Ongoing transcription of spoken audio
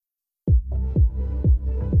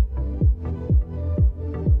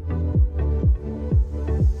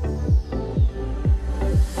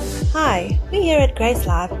Hi, we here at Grace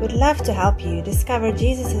Life would love to help you discover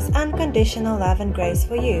Jesus' unconditional love and grace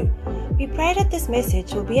for you. We pray that this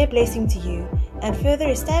message will be a blessing to you and further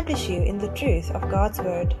establish you in the truth of God's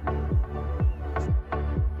Word.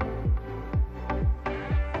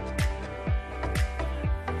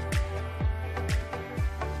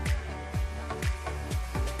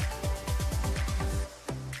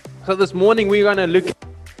 So this morning we're going to look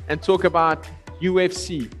and talk about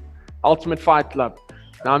UFC, Ultimate Fight Club.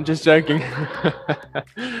 No, I'm just joking.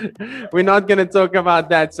 We're not going to talk about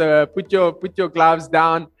that. So put your gloves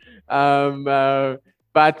down. The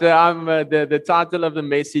title of the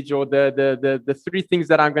message, or the three things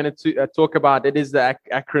that I'm going to talk about, it is the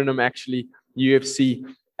acronym actually, UFC.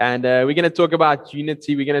 And we're going to talk about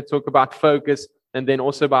unity. We're going to talk about focus, and then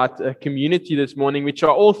also about community this morning, which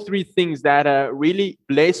are all three things that really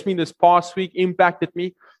blessed me this past week, impacted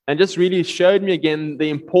me, and just really showed me again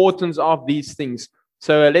the importance of these things.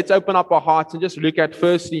 So let's open up our hearts and just look at,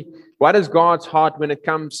 firstly, what is God's heart when it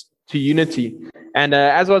comes to unity? And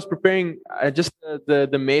as I was preparing just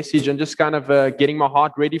the message and just kind of getting my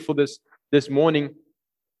heart ready for this morning,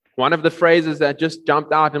 one of the phrases that just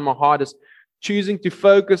jumped out in my heart is choosing to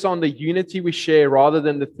focus on the unity we share rather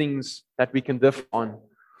than the things that we can differ on.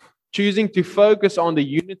 Choosing to focus on the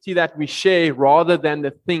unity that we share rather than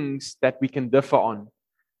the things that we can differ on.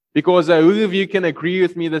 Because who of you can agree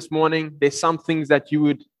with me this morning? There's some things that you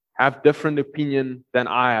would have different opinion than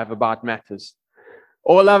I have about matters.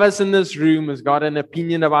 All of us in this room has got an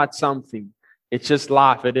opinion about something. It's just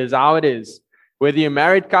life. It is how it is. Whether you're a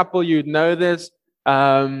married couple, you'd know this.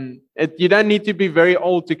 You don't need to be very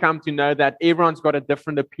old to come to know that everyone's got a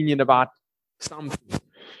different opinion about something.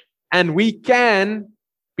 And we can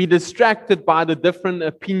be distracted by the different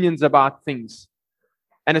opinions about things.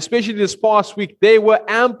 And especially this past week, there were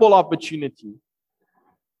ample opportunity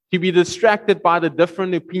to be distracted by the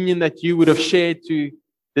different opinion that you would have shared to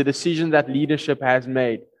the decision that leadership has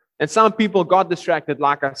made. And some people got distracted,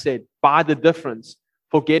 like I said, by the difference,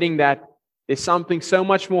 forgetting that there's something so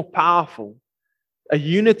much more powerful, a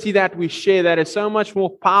unity that we share that is so much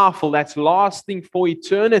more powerful, that's lasting for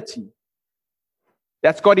eternity,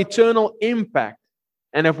 that's got eternal impact.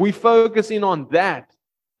 And if we focus in on that,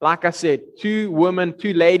 like I said, two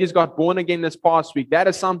ladies got born again this past week. That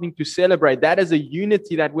is something to celebrate. That is a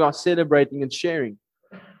unity that we are celebrating and sharing.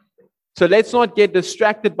 So let's not get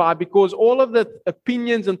distracted by, because all of the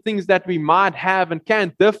opinions and things that we might have and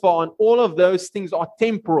can differ on, all of those things are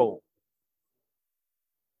temporal.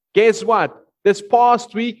 Guess what? This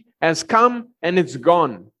past week has come and it's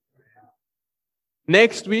gone.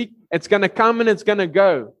 Next week, it's going to come and it's going to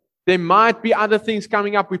go. There might be other things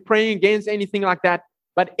coming up. We're praying against anything like that.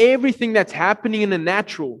 But everything that's happening in the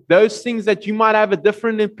natural, those things that you might have a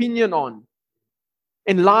different opinion on,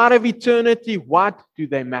 in light of eternity, what do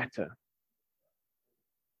they matter?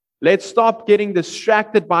 Let's stop getting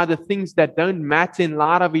distracted by the things that don't matter in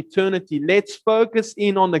light of eternity. Let's focus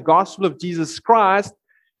in on the gospel of Jesus Christ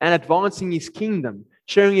and advancing His kingdom,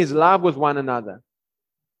 sharing His love with one another.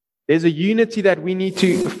 There's a unity that we need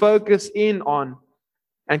to focus in on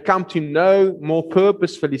and come to know more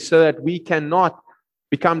purposefully, so that we cannot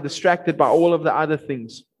become distracted by all of the other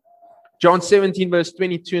things. John 17 verse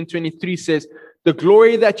 22 and 23 says, the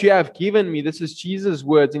glory that you have given me, this is Jesus'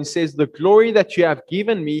 words, and He says, the glory that you have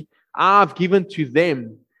given me, I've given to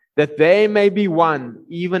them, that they may be one,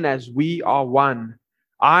 even as we are one.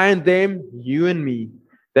 I and them, you and me,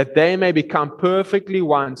 that they may become perfectly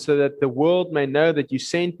one, so that the world may know that you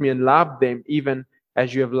sent me and loved them, even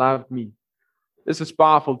as you have loved me. This is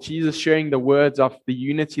powerful. Jesus sharing the words of the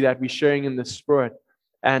unity that we're sharing in the Spirit.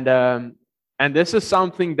 And this is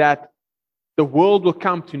something that the world will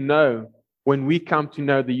come to know when we come to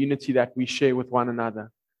know the unity that we share with one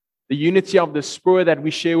another. The unity of the Spirit that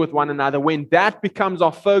we share with one another. When that becomes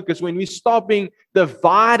our focus, when we stop being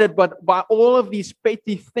divided by all of these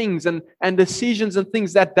petty things and decisions and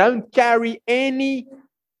things that don't carry any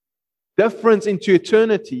difference into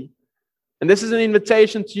eternity. And this is an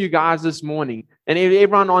invitation to you guys this morning, and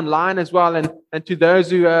everyone online as well, and to those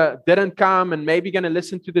who didn't come and maybe going to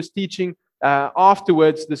listen to this teaching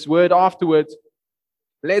afterwards, this word afterwards.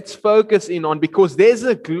 Let's focus in on, because there's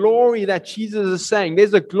a glory that Jesus is saying.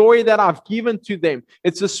 There's a glory that I've given to them.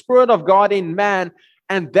 It's the Spirit of God in man,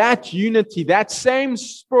 and that unity, that same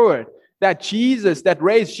Spirit that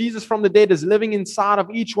raised Jesus from the dead is living inside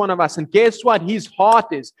of each one of us. And guess what His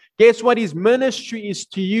heart is? Guess what His ministry is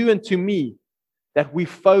to you and to me? That we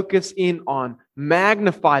focus in on,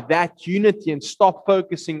 magnify that unity, and stop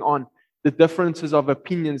focusing on the differences of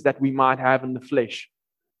opinions that we might have in the flesh.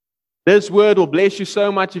 This word will bless you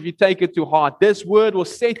so much if you take it to heart. This word will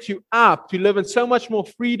set you up to live in so much more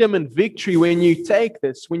freedom and victory when you take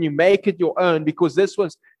this, when you make it your own, because this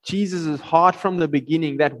was Jesus' heart from the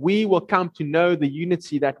beginning, that we will come to know the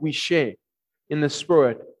unity that we share in the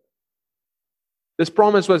Spirit. This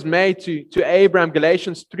promise was made to Abraham.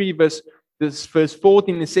 Galatians 3 verse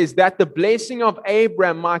 14, it says that the blessing of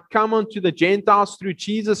Abraham might come unto the Gentiles through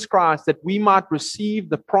Jesus Christ, that we might receive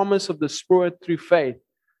the promise of the Spirit through faith.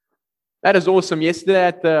 That is awesome. Yesterday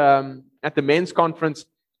at the men's conference,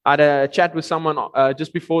 I had a chat with someone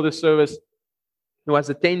just before the service who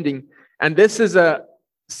was attending, and this is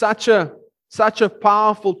such a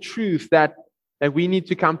powerful truth that we need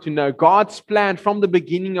to come to know. God's plan from the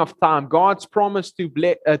beginning of time, God's promise to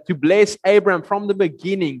bless Abraham from the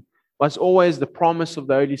beginning was always the promise of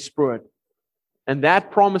the Holy Spirit. And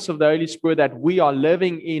that promise of the Holy Spirit that we are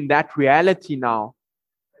living in, that reality now,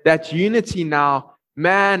 that unity now,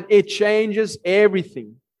 man, it changes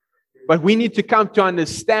everything. But we need to come to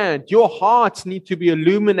understand, your hearts need to be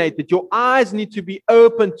illuminated. Your eyes need to be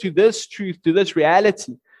open to this truth, to this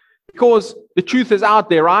reality. Because the truth is out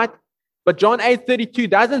there, right? But John 8:32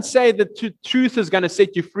 doesn't say that the truth is going to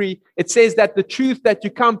set you free. It says that the truth that you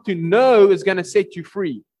come to know is going to set you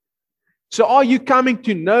free. So are you coming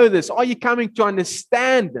to know this? Are you coming to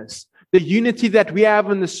understand this? The unity that we have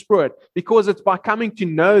in the Spirit, because it's by coming to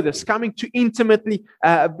know this, coming to intimately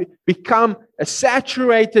become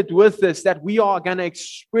saturated with this, that we are going to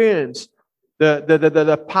experience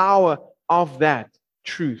the power of that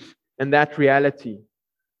truth and that reality.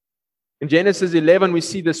 In Genesis 11, we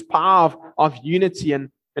see this power of unity,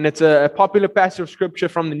 and it's a popular passage of Scripture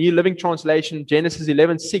from the New Living Translation, Genesis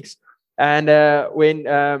 11:6. And when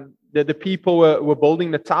the people were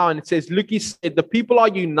building the tower, and it says, look, he said, the people are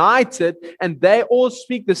united and they all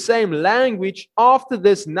speak the same language. After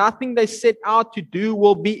this, nothing they set out to do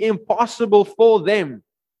will be impossible for them.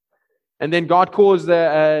 And then God caused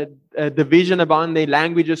a division among their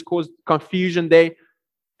languages, caused confusion there.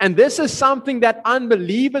 And this is something that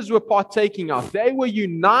unbelievers were partaking of. They were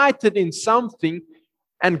united in something,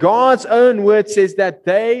 and God's own word says that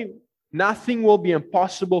nothing will be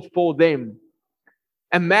impossible for them.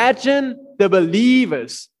 Imagine the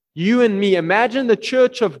believers, you and me. Imagine the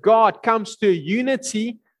church of God comes to a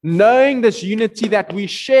unity, knowing this unity that we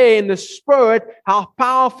share in the Spirit, how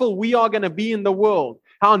powerful we are going to be in the world,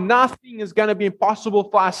 how nothing is going to be impossible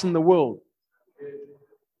for us in the world.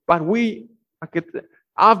 But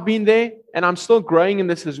I've been there, and I'm still growing in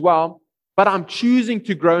this as well, but I'm choosing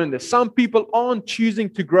to grow in this. Some people aren't choosing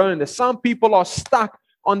to grow in this. Some people are stuck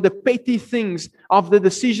on the petty things of the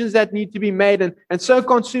decisions that need to be made, and so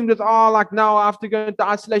consumed with, now I have to go into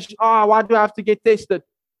isolation. Why do I have to get tested?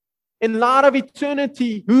 In light of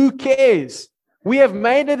eternity, who cares? We have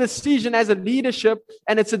made a decision as a leadership,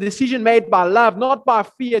 and it's a decision made by love, not by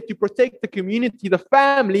fear, to protect the community, the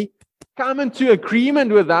family. Come into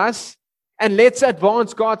agreement with us, and let's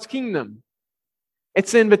advance God's kingdom.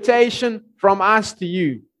 It's an invitation from us to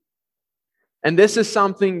you. And this is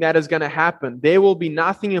something that is going to happen. There will be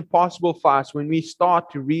nothing impossible for us when we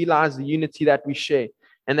start to realize the unity that we share,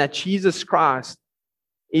 and that Jesus Christ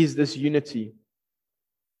is this unity.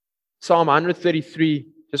 Psalm 133,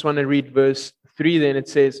 just want to read verse 3 then. It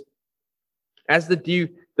says, as the dew,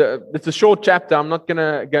 it's a short chapter. I'm not going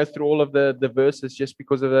to go through all of the verses just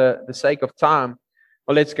because of the sake of time.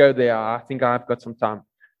 Well, let's go there. I think I've got some time.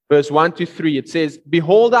 Verse 1 to 3, it says,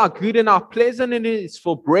 behold how good and how pleasant it is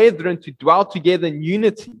for brethren to dwell together in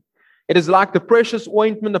unity. It is like the precious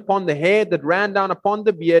ointment upon the head that ran down upon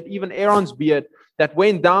the beard, even Aaron's beard, that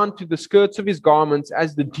went down to the skirts of his garments,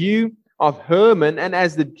 as the dew of Hermon, and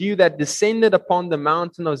as the dew that descended upon the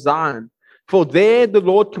mountain of Zion. For there the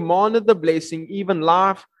Lord commanded the blessing, even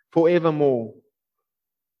life forevermore.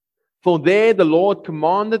 For there the Lord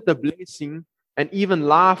commanded the blessing, and even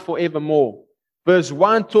life forevermore. Verse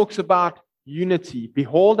 1 talks about unity.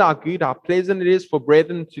 Behold how good, how pleasant it is for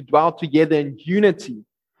brethren to dwell together in unity.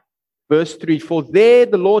 Verse 3, for there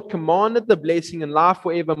the Lord commanded the blessing and life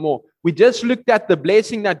forevermore. We just looked at the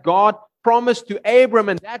blessing that God promised to Abram,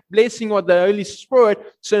 and that blessing was the Holy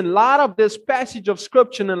Spirit. So in light of this passage of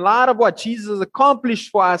Scripture, and in light of what Jesus accomplished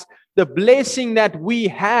for us, the blessing that we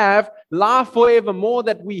have, life forevermore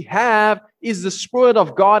that we have, is the Spirit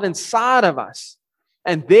of God inside of us.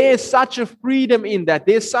 And there's such a freedom in that.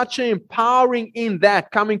 There's such an empowering in that,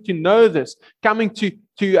 coming to know this, coming to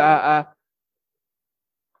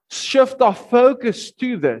shift our focus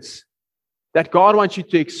to this, that God wants you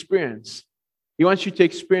to experience. He wants you to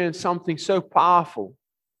experience something so powerful.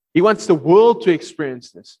 He wants the world to experience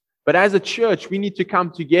this. But as a church, we need to come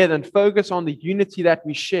together and focus on the unity that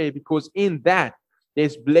we share, because in that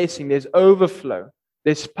there's blessing, there's overflow,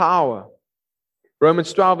 there's power.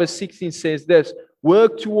 Romans 12 verse 16 says this,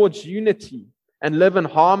 work towards unity and live in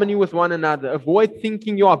harmony with one another. Avoid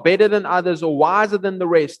thinking you are better than others or wiser than the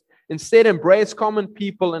rest. Instead, embrace common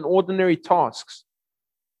people and ordinary tasks.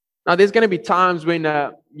 Now, there's going to be times when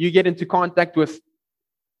you get into contact with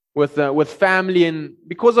family, and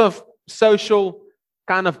because of social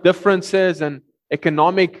kind of differences and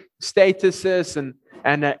economic statuses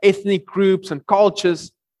and ethnic groups and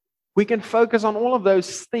cultures, we can focus on all of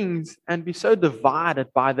those things and be so divided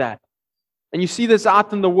by that. And you see this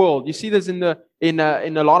out in the world. You see this in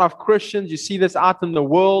a lot of Christians. You see this out in the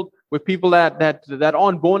world with people that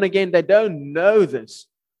aren't born again. They don't know this.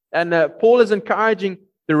 And Paul is encouraging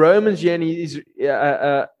the Romans here, and he's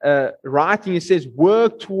writing. He says,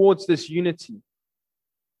 work towards this unity.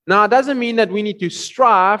 Now, it doesn't mean that we need to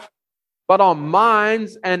strive, but our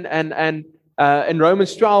minds, and in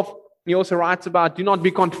Romans 12, he also writes about, do not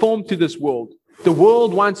be conformed to this world. The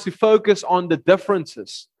world wants to focus on the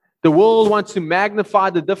differences. The world wants to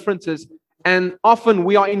magnify the differences, and often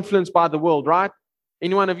we are influenced by the world, right?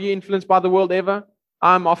 Any one of you influenced by the world ever?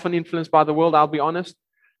 I'm often influenced by the world, I'll be honest.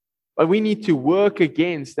 But we need to work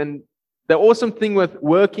against, and the awesome thing with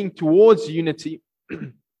working towards unity,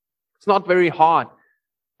 it's not very hard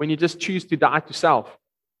when you just choose to die to self.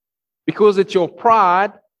 Because it's your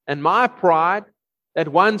pride and my pride that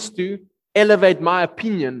wants to elevate my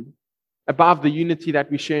opinion above the unity that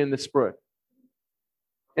we share in the Spirit.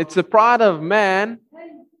 It's the pride of man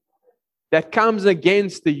that comes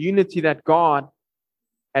against the unity that God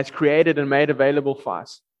has created and made available for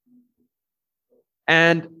us.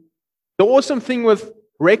 And the awesome thing with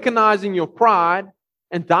recognizing your pride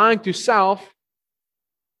and dying to self,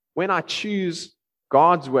 when I choose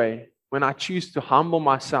God's way, when I choose to humble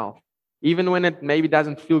myself, even when it maybe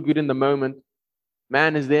doesn't feel good in the moment,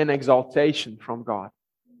 man, is there an exaltation from God?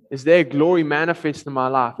 Is there a glory manifest in my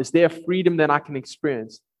life? Is there a freedom that I can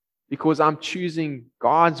experience? Because I'm choosing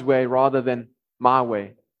God's way rather than my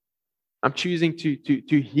way. I'm choosing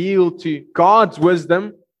to heal to God's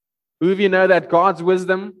wisdom. Who of you know that God's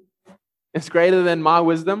wisdom is greater than my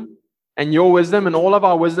wisdom and your wisdom and all of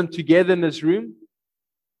our wisdom together in this room?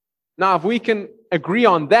 Now, if we can agree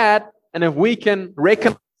on that, and if we can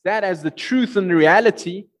recognize that as the truth and the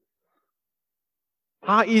reality,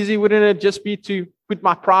 how easy wouldn't it just be to put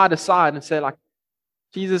my pride aside and say, like,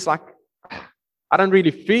 Jesus, like, I don't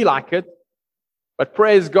really feel like it, but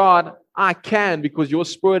praise God, I can, because your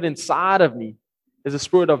Spirit inside of me is a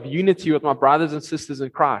spirit of unity with my brothers and sisters in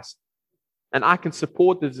Christ. And I can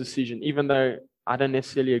support this decision, even though I don't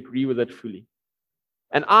necessarily agree with it fully.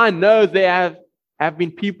 And I know there have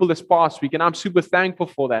been people this past week, and I'm super thankful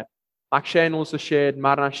for that. Like Shane also shared,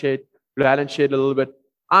 Marna shared, Blue Allen shared a little bit.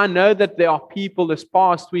 I know that there are people this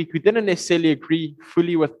past week who didn't necessarily agree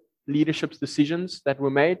fully with leadership's decisions that were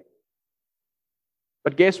made.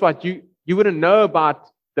 But guess what? You wouldn't know about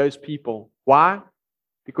those people. Why?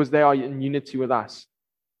 Because they are in unity with us.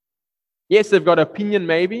 Yes, they've got opinion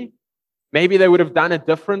maybe. Maybe they would have done it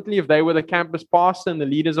differently if they were the campus pastor and the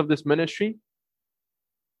leaders of this ministry.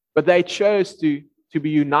 But they chose to be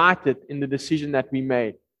united in the decision that we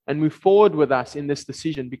made and move forward with us in this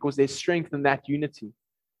decision because there's strength in that unity.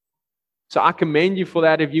 So I commend you for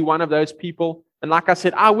that if you're one of those people. And like I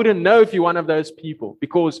said, I wouldn't know if you're one of those people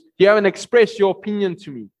because you haven't expressed your opinion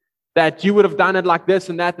to me that you would have done it like this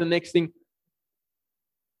and that and the next thing.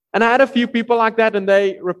 And I had a few people like that and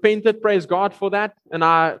they repented. Praise God for that. And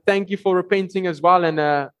I thank you for repenting as well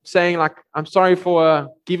and saying like, I'm sorry for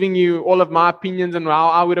giving you all of my opinions and how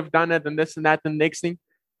I would have done it and this and that and the next thing.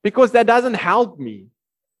 Because that doesn't help me.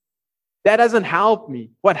 That doesn't help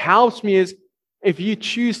me. What helps me is if you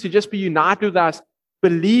choose to just be united with us,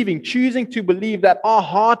 choosing to believe that our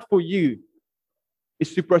heart for you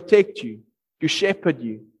is to protect you, to shepherd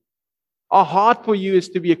you. Our heart for you is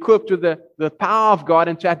to be equipped with the power of God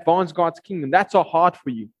and to advance God's kingdom. That's our heart for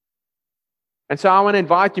you. And so I want to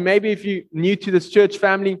invite you, maybe if you're new to this church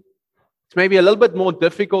family, it's maybe a little bit more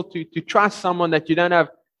difficult to trust someone that you don't have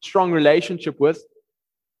a strong relationship with.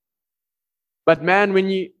 But man, when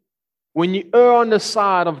you err on the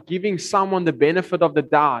side of giving someone the benefit of the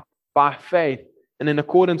doubt by faith and in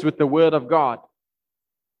accordance with the word of God,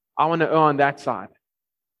 I want to err on that side.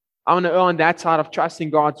 I want to err on that side of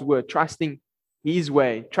trusting God's word, trusting His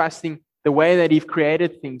way, trusting the way that He's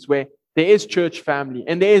created things, where there is church family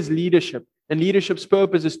and there is leadership. And leadership's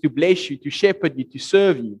purpose is to bless you, to shepherd you, to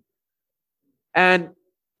serve you. And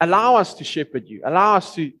allow us to shepherd you, allow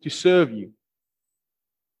us to serve you.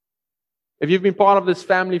 If you've been part of this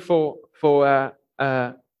family for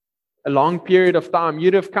a long period of time,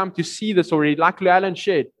 you'd have come to see this already. Like Llewellyn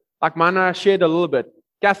shared, like Mana shared a little bit.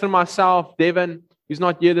 Catherine, myself, Devin, who's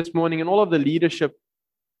not here this morning, and all of the leadership,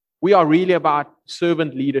 we are really about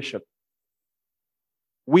servant leadership.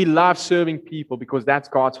 We love serving people because that's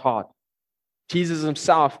God's heart. Jesus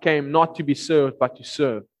himself came not to be served, but to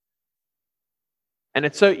serve. And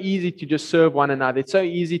it's so easy to just serve one another. It's so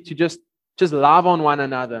easy to just love on one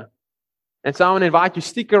another. And so I want to invite you,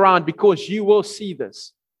 stick around because you will see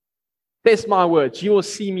this. Test my words. You will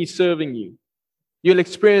see me serving you. You'll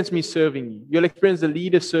experience me serving you. You'll experience the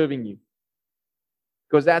leader serving you.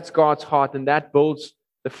 Because that's God's heart and that builds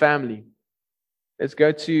the family. Let's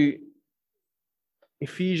go to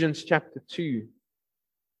Ephesians chapter 2.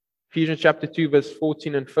 Ephesians chapter 2, verse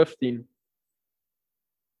 14 and 15.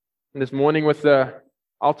 And this morning with the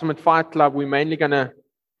Ultimate Fight Club, we're mainly going to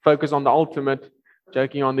focus on the ultimate,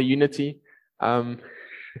 joking on the unity.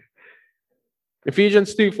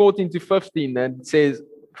 Ephesians 2, 14 to 15, and it says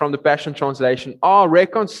from the Passion Translation,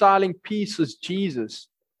 reconciling peace is Jesus.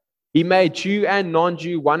 He made Jew and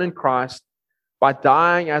non-Jew one in Christ. By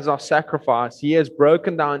dying as our sacrifice, he has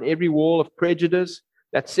broken down every wall of prejudice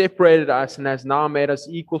that separated us and has now made us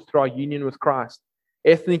equal through our union with Christ.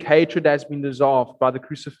 Ethnic hatred has been dissolved by the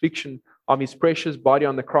crucifixion of his precious body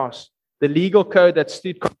on the cross. The legal code that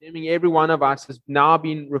stood condemning every one of us has now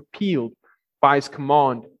been repealed by his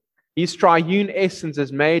command. His triune essence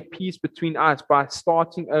has made peace between us by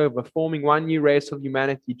starting over, forming one new race of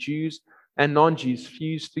humanity, Jews and non-Jews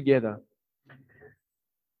fused together.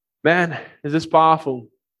 Man, is this powerful?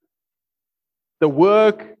 The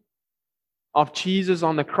work of Jesus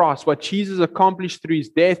on the cross, what Jesus accomplished through his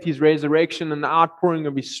death, his resurrection, and the outpouring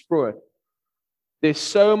of his Spirit. There's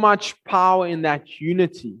so much power in that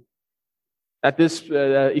unity that this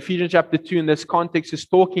Ephesians chapter 2 in this context is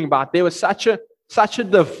talking about. There was such a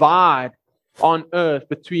divide on earth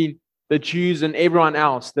between the Jews and everyone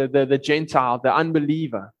else, the Gentile, the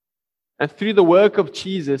unbeliever. And through the work of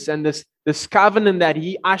Jesus and this covenant that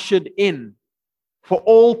he ushered in for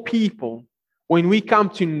all people, when we come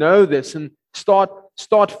to know this and start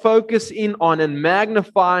focusing on and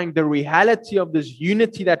magnifying the reality of this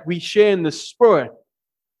unity that we share in the Spirit,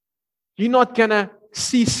 you're not going to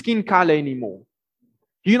see skin color anymore.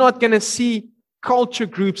 You're not going to see culture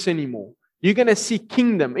groups anymore. You're going to see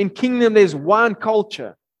kingdom. In kingdom, there's one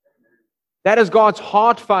culture. That is God's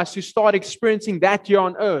heart for us to start experiencing that here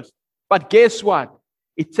on earth. But guess what?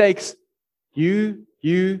 It takes you,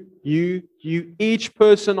 each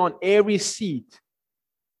person on every seat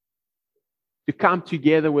to come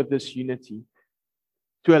together with this unity,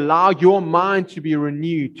 to allow your mind to be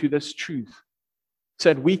renewed to this truth,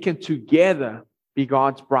 so that we can together be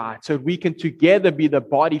God's bride, so that we can together be the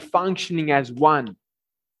body functioning as one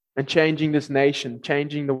and changing this nation,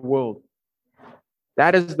 changing the world.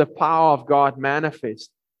 That is the power of God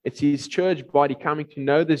manifest. It's his church body coming to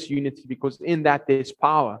know this unity, because in that there's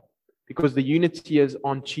power. Because the unity is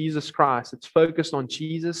on Jesus Christ. It's focused on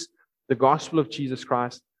Jesus, the gospel of Jesus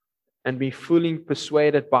Christ, and be fully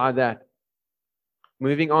persuaded by that.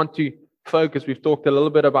 Moving on to focus. We've talked a little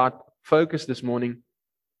bit about focus this morning.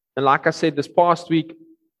 And like I said, this past week,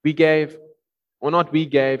 and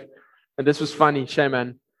this was funny,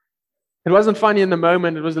 Shaman. It wasn't funny in the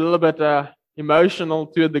moment. It was a little bit emotional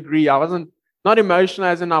to a degree. I wasn't, not emotional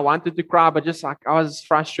as in I wanted to cry, but just like I was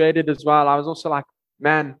frustrated as well. I was also like,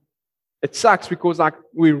 man, it sucks because like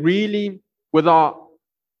we really,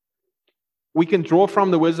 we can draw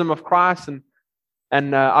from the wisdom of Christ,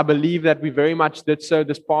 and I believe that we very much did so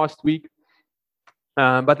this past week.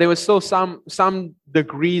 But there was still some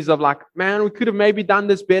degrees of like, man, we could have maybe done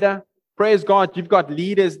this better. Praise God, you've got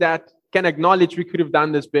leaders that can acknowledge we could have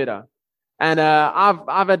done this better. And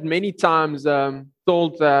I've had many times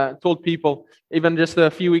told people, even just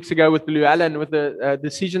a few weeks ago with Llewellyn, with the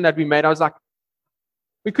decision that we made, I was like,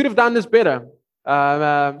 we could have done this better.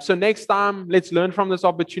 So next time, let's learn from this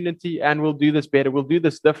opportunity and we'll do this better. We'll do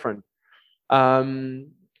this different.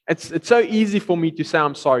 It's so easy for me to say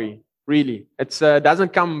I'm sorry, really. It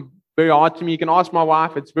doesn't come very hard to me. You can ask my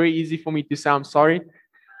wife. It's very easy for me to say I'm sorry.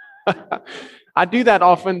 I do that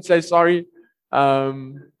often, say sorry,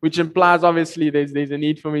 which implies obviously there's a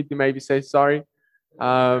need for me to maybe say sorry.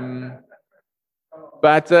 But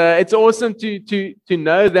it's awesome to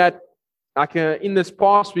know that like in this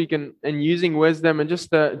past week and using wisdom and just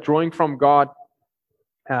drawing from God.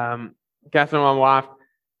 Catherine, my wife,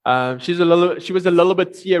 she was a little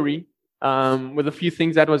bit teary with a few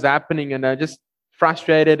things that was happening, and just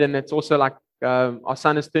frustrated. And it's also like our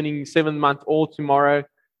son is turning 7-month-old tomorrow,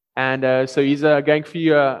 and so he's going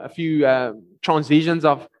through a few transitions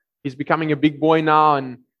of he's becoming a big boy now,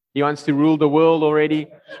 and he wants to rule the world already,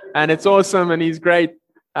 and it's awesome, and he's great.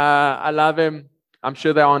 I love him. I'm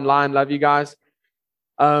sure they're online. Love you guys.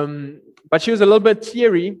 But she was a little bit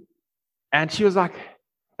teary, and she was like,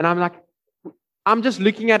 and I'm like, I'm just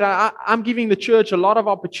looking at her. I'm giving the church a lot of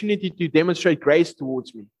opportunity to demonstrate grace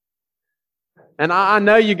towards me. And I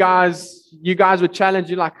know you guys would challenge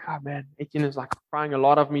you like, oh man, Etienne is like crying a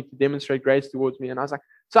lot of me to demonstrate grace towards me. And I was like,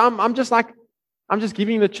 so I'm just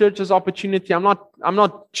giving the church this opportunity. I'm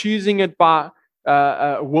not choosing it by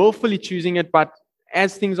willfully choosing it, but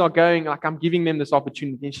as things are going, like I'm giving them this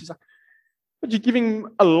opportunity. And she's like, but you're giving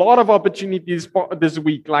a lot of opportunities this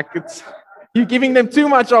week. Like you're giving them too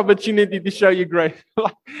much opportunity to show you grace.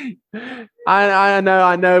 I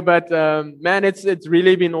know, but man, it's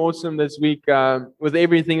really been awesome this week with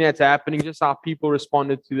everything that's happening. Just how people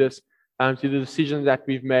responded to this, to the decisions that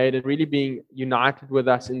we've made, and really being united with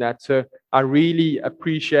us in that. So I really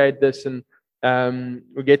appreciate this, and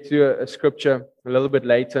we'll get to a scripture a little bit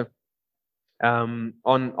later on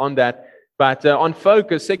that. But on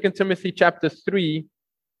focus, 2 Timothy chapter 3.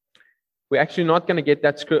 We're actually not going to get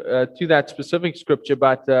that to that specific scripture,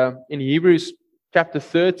 but in Hebrews chapter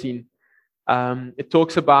 13, it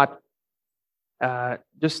talks about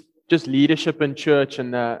just leadership in church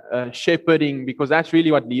and shepherding, because that's really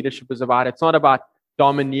what leadership is about. It's not about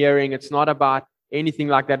domineering. It's not about anything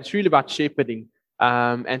like that. It's really about shepherding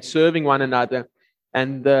and serving one another.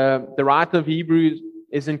 And the writer of Hebrews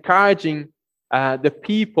is encouraging the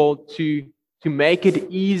people to make it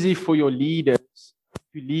easy for your leaders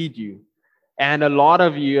to lead you. And a lot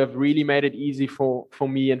of you have really made it easy for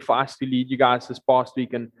me and for us to lead you guys this past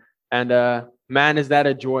week. And man, is that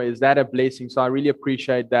a joy? Is that a blessing? So I really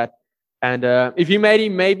appreciate that. And if you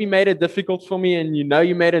maybe made it difficult for me, and you know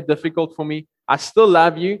you made it difficult for me, I still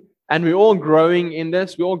love you. And we're all growing in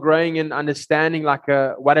this. We're all growing in understanding like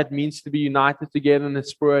what it means to be united together in the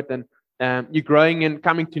Spirit. And you're growing in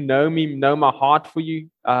coming to know me, know my heart for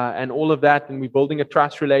you, and all of that. And we're building a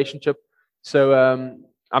trust relationship. So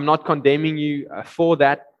I'm not condemning you for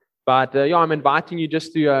that, but I'm inviting you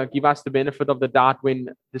just to give us the benefit of the doubt when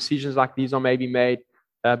decisions like these are maybe made,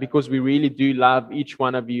 because we really do love each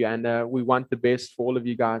one of you, and we want the best for all of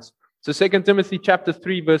you guys. So 2 Timothy chapter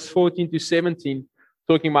 3, verse 14 to 17,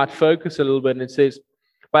 talking about focus a little bit, and it says,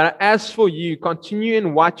 but as for you, continue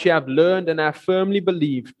in what you have learned and have firmly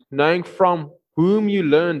believed, knowing from whom you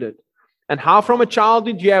learned it, and how from a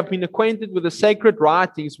childhood you have been acquainted with the sacred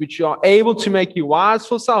writings, which are able to make you wise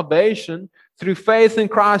for salvation through faith in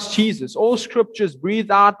Christ Jesus. All scriptures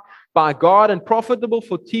breathed out by God and profitable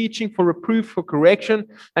for teaching, for reproof, for correction,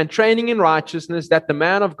 and training in righteousness, that the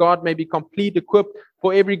man of God may be complete, equipped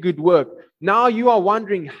for every good work. Now you are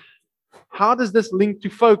wondering, how does this link to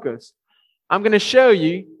focus? I'm going to show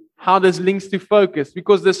you how this links to focus,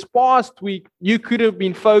 because this past week you could have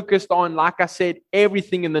been focused on, like I said,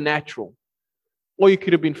 everything in the natural. Or you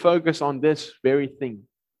could have been focused on this very thing,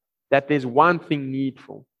 that there's one thing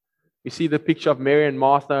needful. You see the picture of Mary and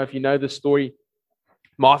Martha, if you know the story.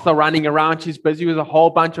 Martha running around, she's busy with a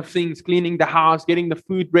whole bunch of things, cleaning the house, getting the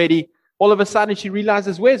food ready. All of a sudden she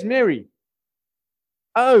realizes, where's Mary?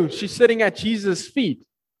 Oh, she's sitting at Jesus' feet.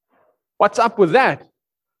 What's up with that?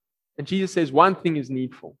 And Jesus says, one thing is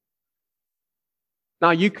needful.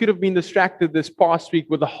 Now, you could have been distracted this past week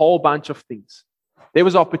with a whole bunch of things. There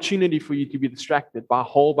was opportunity for you to be distracted by a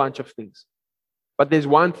whole bunch of things. But there's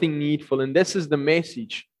one thing needful, and this is the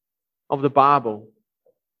message of the Bible.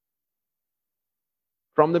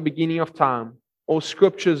 From the beginning of time, all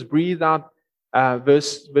scriptures breathe out,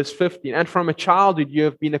 verse 15. And from a childhood you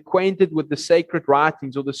have been acquainted with the sacred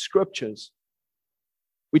writings, or the scriptures,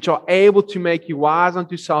 which are able to make you wise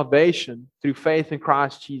unto salvation through faith in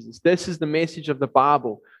Christ Jesus. This is the message of the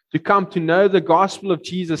Bible. To come to know the gospel of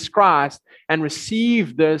Jesus Christ and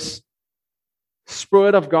receive this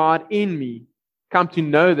Spirit of God in me. Come to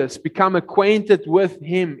know this. Become acquainted with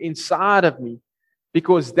Him inside of me.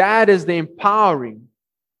 Because that is the empowering.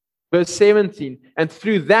 Verse 17. And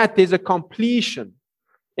through that there's a completion.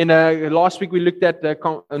 Last week we looked at,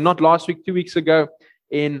 not last week, 2 weeks ago,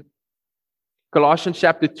 in Colossians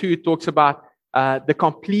chapter 2, it talks about the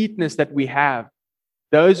completeness that we have.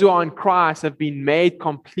 Those who are in Christ have been made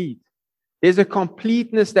complete. There's a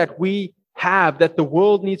completeness that we have that the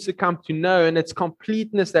world needs to come to know, and it's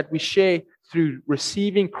completeness that we share through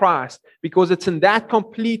receiving Christ, because it's in that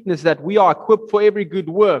completeness that we are equipped for every good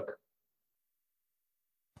work.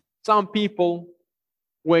 Some people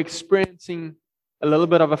were experiencing a little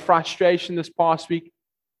bit of a frustration this past week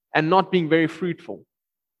and not being very fruitful,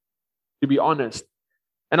 to be honest.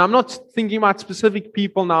 And I'm not thinking about specific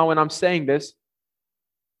people now when I'm saying this,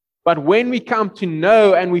 but when we come to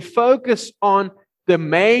know and we focus on the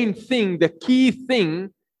main thing, the key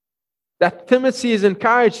thing that Timothy is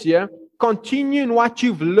encouraged here, continue in what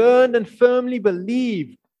you've learned and firmly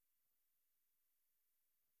believed.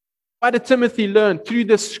 What did Timothy learn? Through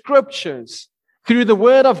the scriptures, through the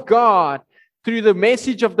word of God, through the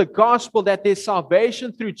message of the gospel, that there's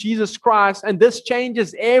salvation through Jesus Christ, and this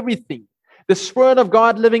changes everything. The Spirit of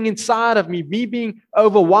God living inside of me being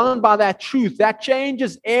overwhelmed by that truth, that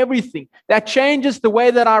changes everything. That changes the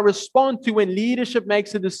way that I respond to when leadership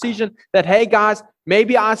makes a decision that, hey guys,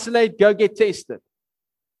 maybe isolate, go get tested.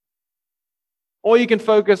 Or you can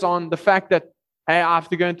focus on the fact that, hey, I have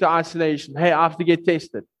to go into isolation. Hey, I have to get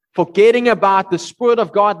tested. Forgetting about the Spirit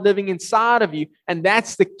of God living inside of you. And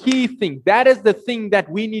that's the key thing. That is the thing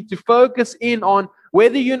that we need to focus in on,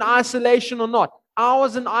 whether you're in isolation or not. I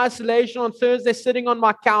was in isolation on Thursday, sitting on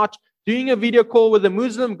my couch, doing a video call with a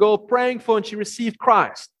Muslim girl, praying for, and she received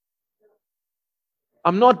Christ.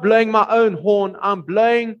 I'm not blowing my own horn. I'm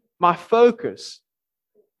blowing my focus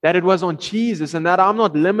that it was on Jesus, and that I'm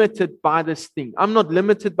not limited by this thing. I'm not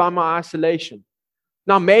limited by my isolation.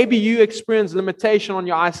 Now, maybe you experience limitation on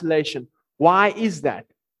your isolation. Why is that?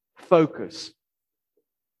 Focus.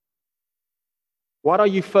 What are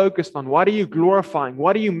you focused on? What are you glorifying?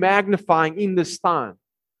 What are you magnifying in this time?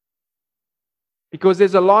 Because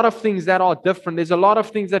there's a lot of things that are different. There's a lot of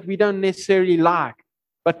things that we don't necessarily like.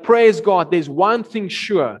 But praise God, there's one thing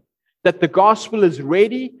sure, that the gospel is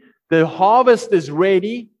ready. The harvest is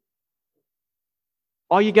ready.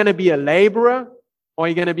 Are you going to be a laborer, or are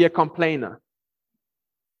you going to be a complainer?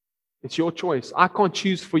 It's your choice. I can't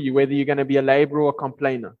choose for you whether you're going to be a laborer or a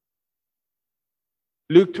complainer.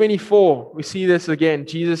 Luke 24, we see this again.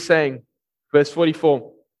 Jesus saying, verse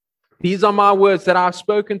 44, "These are my words that I've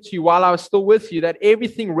spoken to you while I was still with you, that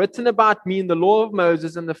everything written about me in the law of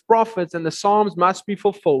Moses and the prophets and the Psalms must be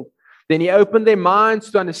fulfilled." Then he opened their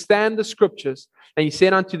minds to understand the scriptures. And he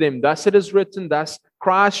said unto them, "Thus it is written, thus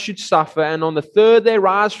Christ should suffer, and on the third day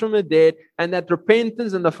rise from the dead, and that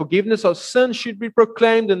repentance and the forgiveness of sins should be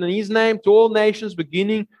proclaimed in his name to all nations,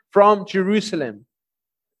 beginning from Jerusalem."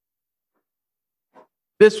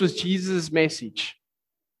 This was Jesus' message.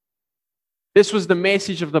 This was the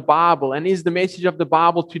message of the Bible, and is the message of the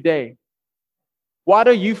Bible today. What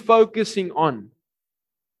are you focusing on?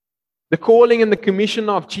 The calling and the commission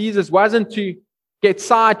of Jesus wasn't to get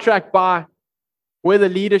sidetracked by whether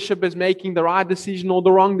leadership is making the right decision or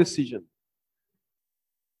the wrong decision.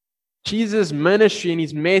 Jesus' ministry and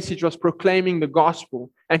his message was proclaiming the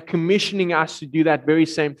gospel and commissioning us to do that very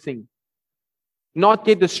same thing. Not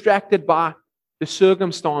get distracted by the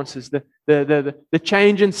circumstances, the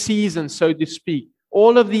change in season, so to speak.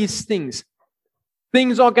 All of these things.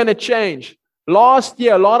 Things are going to change. Last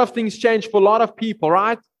year, a lot of things changed for a lot of people,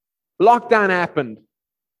 right? Lockdown happened.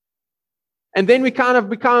 And then we kind of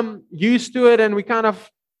become used to it, and we kind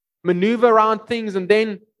of maneuver around things, and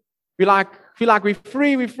then we feel like we're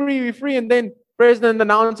free. And then President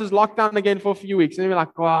announces lockdown again for a few weeks. And we're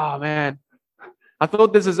like, oh man, I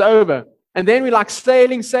thought this is over. And then we're like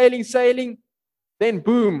sailing. Then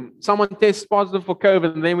boom, someone tests positive for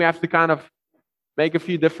COVID, and then we have to kind of make a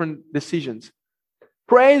few different decisions.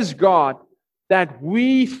 Praise God that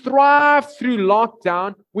we thrive through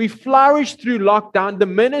lockdown. We flourished through lockdown. The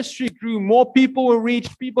ministry grew. More people were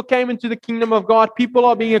reached. People came into the kingdom of God. People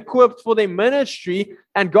are being equipped for their ministry,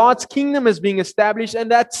 and God's kingdom is being established.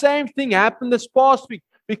 And that same thing happened this past week.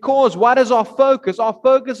 Because what is our focus? Our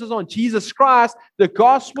focus is on Jesus Christ, the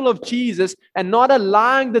gospel of Jesus, and not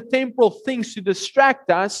allowing the temporal things to distract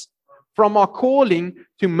us from our calling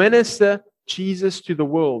to minister Jesus to the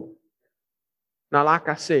world. Now, like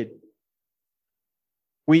I said,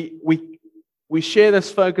 we share this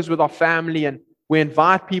focus with our family, and we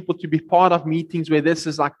invite people to be part of meetings where this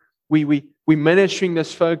is like we're ministering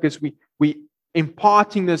this focus, we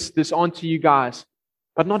imparting this onto you guys.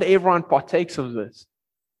 But not everyone partakes of this.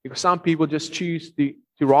 Because some people just choose to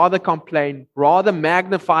rather complain, rather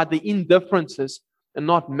magnify the indifferences, and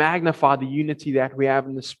not magnify the unity that we have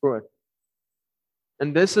in the Spirit.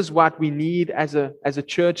 And this is what we need as a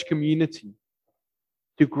church community,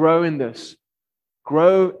 to grow in this.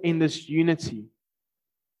 Grow in this unity.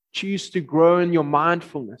 Choose to grow in your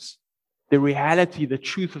mindfulness, the reality, the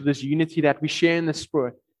truth of this unity that we share in the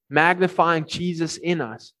Spirit, magnifying Jesus in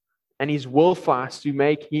us and his will for us to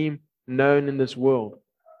make him known in this world.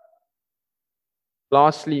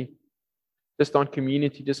 Lastly, just on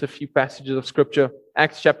community, just a few passages of scripture.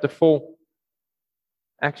 Acts chapter 4,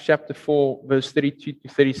 verse 32 to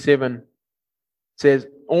 37 says,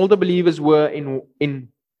 "All the believers were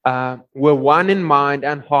one in mind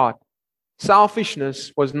and heart.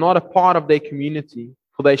 Selfishness was not a part of their community,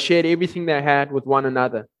 for they shared everything they had with one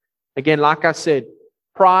another." Again, like I said,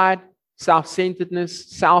 pride, self-centeredness,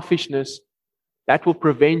 selfishness that will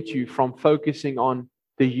prevent you from focusing on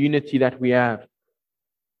the unity that we have.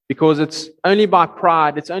 Because it's only by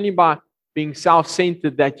pride, it's only by being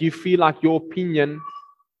self-centered that you feel like your opinion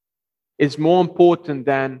is more important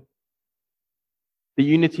than the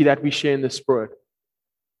unity that we share in the Spirit.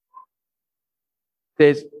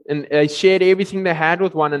 And they shared everything they had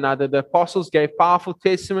with one another. The apostles gave powerful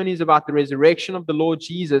testimonies about the resurrection of the Lord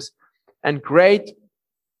Jesus, and great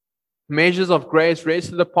measures of grace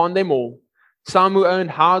rested upon them all. Some who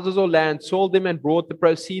owned houses or land sold them and brought the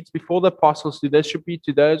proceeds before the apostles to distribute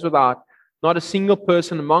to those without. Not a single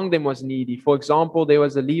person among them was needy. For example, there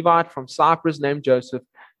was a Levite from Cyprus named Joseph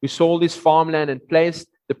who sold his farmland and placed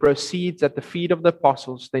the proceeds at the feet of the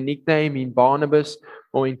apostles. They nicknamed him Barnabas,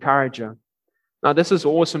 or Encourager. Now, this is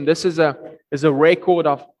awesome. This is a record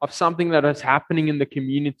of something that is happening in the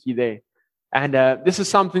community there. And this is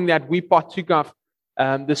something that we partook of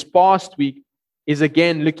this past week, is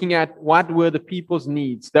again looking at what were the people's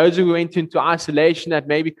needs. Those who went into isolation that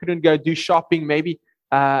maybe couldn't go do shopping, maybe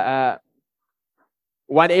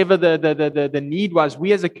whatever the need was,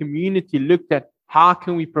 we as a community looked at how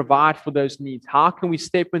can we provide for those needs? How can we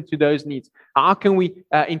step into those needs? How can we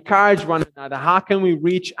encourage one another? How can we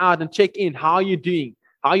reach out and check in? How are you doing?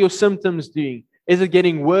 How are your symptoms doing? Is it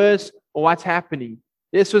getting worse or what's happening?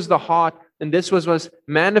 This was the heart, and this was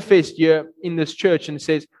manifest here in this church. And it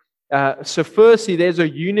says, so firstly, there's a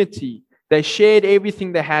unity. They shared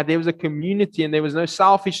everything they had. There was a community, and there was no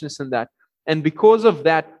selfishness in that. And because of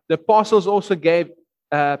that, the apostles also gave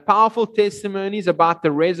powerful testimonies about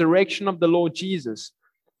the resurrection of the Lord Jesus.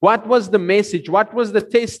 What was the message? What was the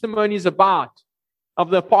testimonies about of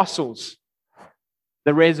the apostles?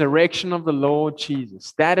 The resurrection of the Lord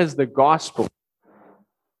Jesus. That is the gospel.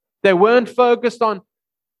 They weren't focused on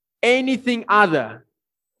anything other.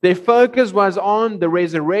 Their focus was on the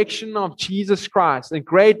resurrection of Jesus Christ, and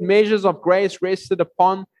great measures of grace rested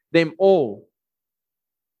upon them all.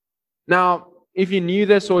 Now, if you knew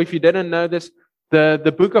this or if you didn't know this,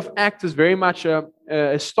 the book of Acts is very much a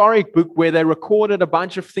historic book where they recorded a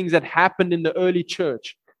bunch of things that happened in the early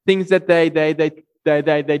church, things that they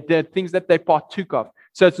did, things that they partook of.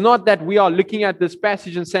 So it's not that we are looking at this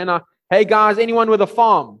passage and saying, hey guys, anyone with a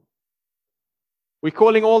farm? We're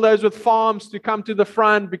calling all those with farms to come to the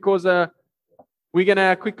front because we're going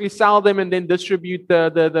to quickly sell them and then distribute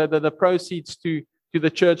the proceeds to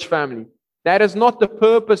the church family. That is not the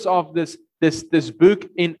purpose of this book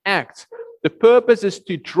in Acts. The purpose is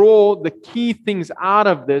to draw the key things out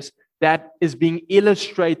of this that is being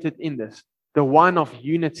illustrated in this, the one of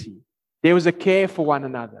unity. There was a care for one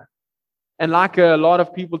another. And like a lot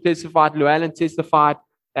of people testified, Llewellyn testified,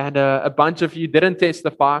 and a bunch of you didn't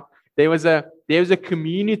testify, there was a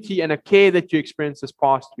community and a care that you experienced this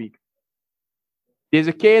past week. There's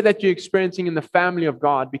a care that you're experiencing in the family of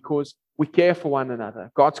God because we care for one another.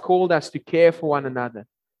 God's called us to care for one another,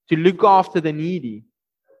 to look after the needy.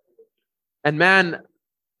 And man,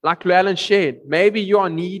 like Llewellyn shared, maybe you are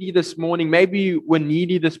needy this morning. Maybe you were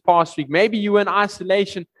needy this past week. Maybe you were in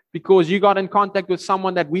isolation because you got in contact with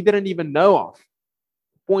someone that we didn't even know of.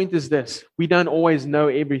 The point is this: we don't always know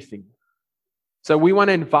everything. So we want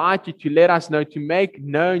to invite you to let us know, to make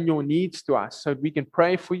known your needs to us so we can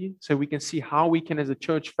pray for you, so we can see how we can, as a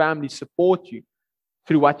church family, support you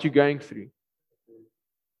through what you're going through.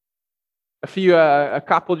 A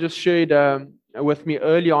couple just shared with me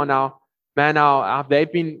earlier on how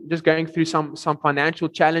they've been just going through some financial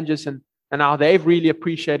challenges, and how they've really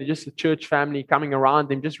appreciated just the church family coming around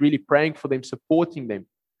them, just really praying for them, supporting them.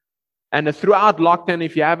 And throughout lockdown,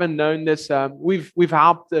 if you haven't known this, we've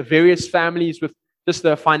helped various families with just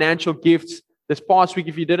the financial gifts. This past week,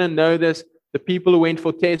 if you didn't know this, the people who went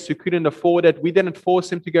for tests who couldn't afford it, we didn't force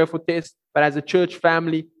them to go for tests, but as a church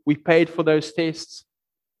family, we paid for those tests.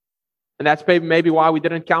 And that's maybe why we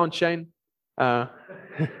didn't count, Shane. Why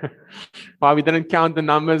we didn't count the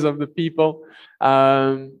numbers of the people.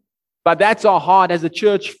 But that's our heart as a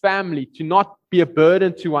church family, to not be a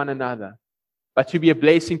burden to one another, but to be a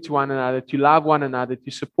blessing to one another, to love one another,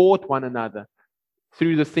 to support one another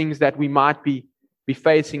through the things that we might be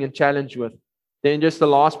facing and challenged with. Then just the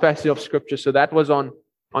last passage of scripture. So that was on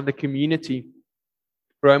the community.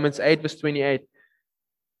 Romans 8 verse 28.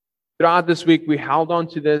 Throughout this week, we held on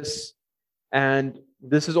to this, and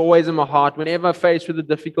this is always in my heart. Whenever faced with a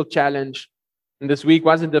difficult challenge, and this week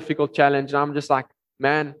was a difficult challenge, and I'm just like,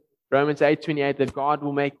 man, Romans 8:28, that God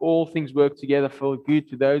will make all things work together for good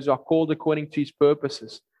to those who are called according to His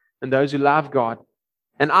purposes and those who love God.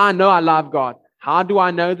 And I know I love God. How do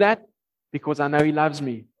I know that? Because I know He loves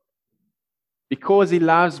me. Because He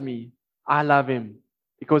loves me, I love Him.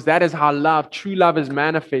 Because that is how true love is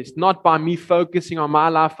manifest, not by me focusing on my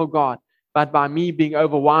love for God, but by me being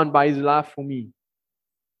overwhelmed by His love for me.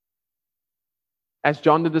 As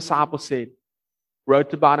John the disciple said,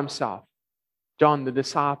 wrote about himself, John the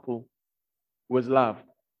disciple was loved.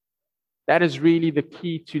 That is really the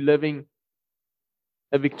key to living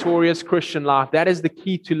a victorious Christian life. That is the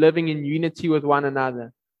key to living in unity with one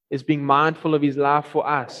another, is being mindful of His love for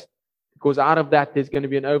us. Because out of that, there's going to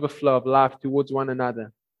be an overflow of love towards one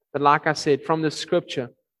another. But like I said, from the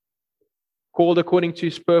scripture, called according to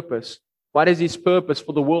His purpose. What is His purpose?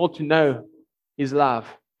 For the world to know His love.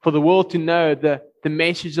 For the world to know the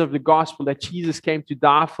message of the gospel, that Jesus came to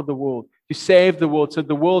die for the world, to save the world, so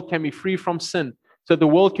the world can be free from sin, so the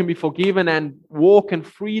world can be forgiven and walk in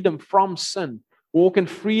freedom from sin, walk in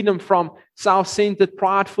freedom from self-centered,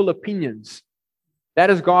 prideful opinions. That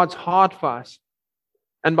is God's heart for us.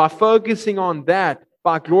 And by focusing on that,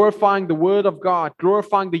 by glorifying the Word of God,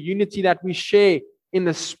 glorifying the unity that we share in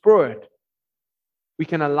the Spirit, we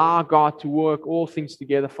can allow God to work all things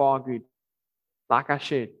together for our good. Like I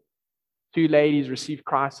shared, 2 ladies received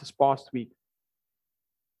Christ this past week.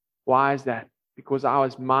 Why is that? Because I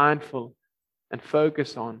was mindful and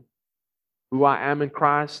focused on who I am in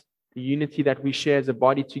Christ, the unity that we share as a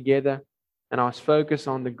body together, and I was focused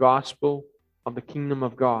on the gospel of the kingdom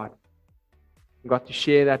of God. I got to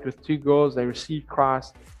share that with 2 girls. They received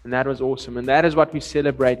Christ, and that was awesome. And that is what we're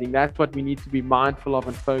celebrating. That's what we need to be mindful of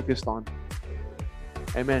and focused on.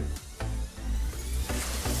 Amen.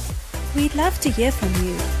 We'd love to hear from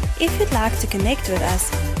you. If you'd like to connect with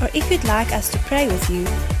us, or if you'd like us to pray with you,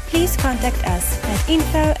 please contact us at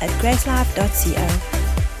info@gracelife.co.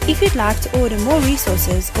 If you'd like to order more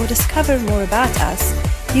resources or discover more about us,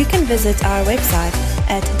 you can visit our website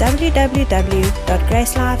at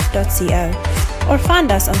www.gracelife.co or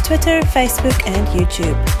find us on Twitter, Facebook, and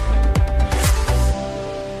YouTube.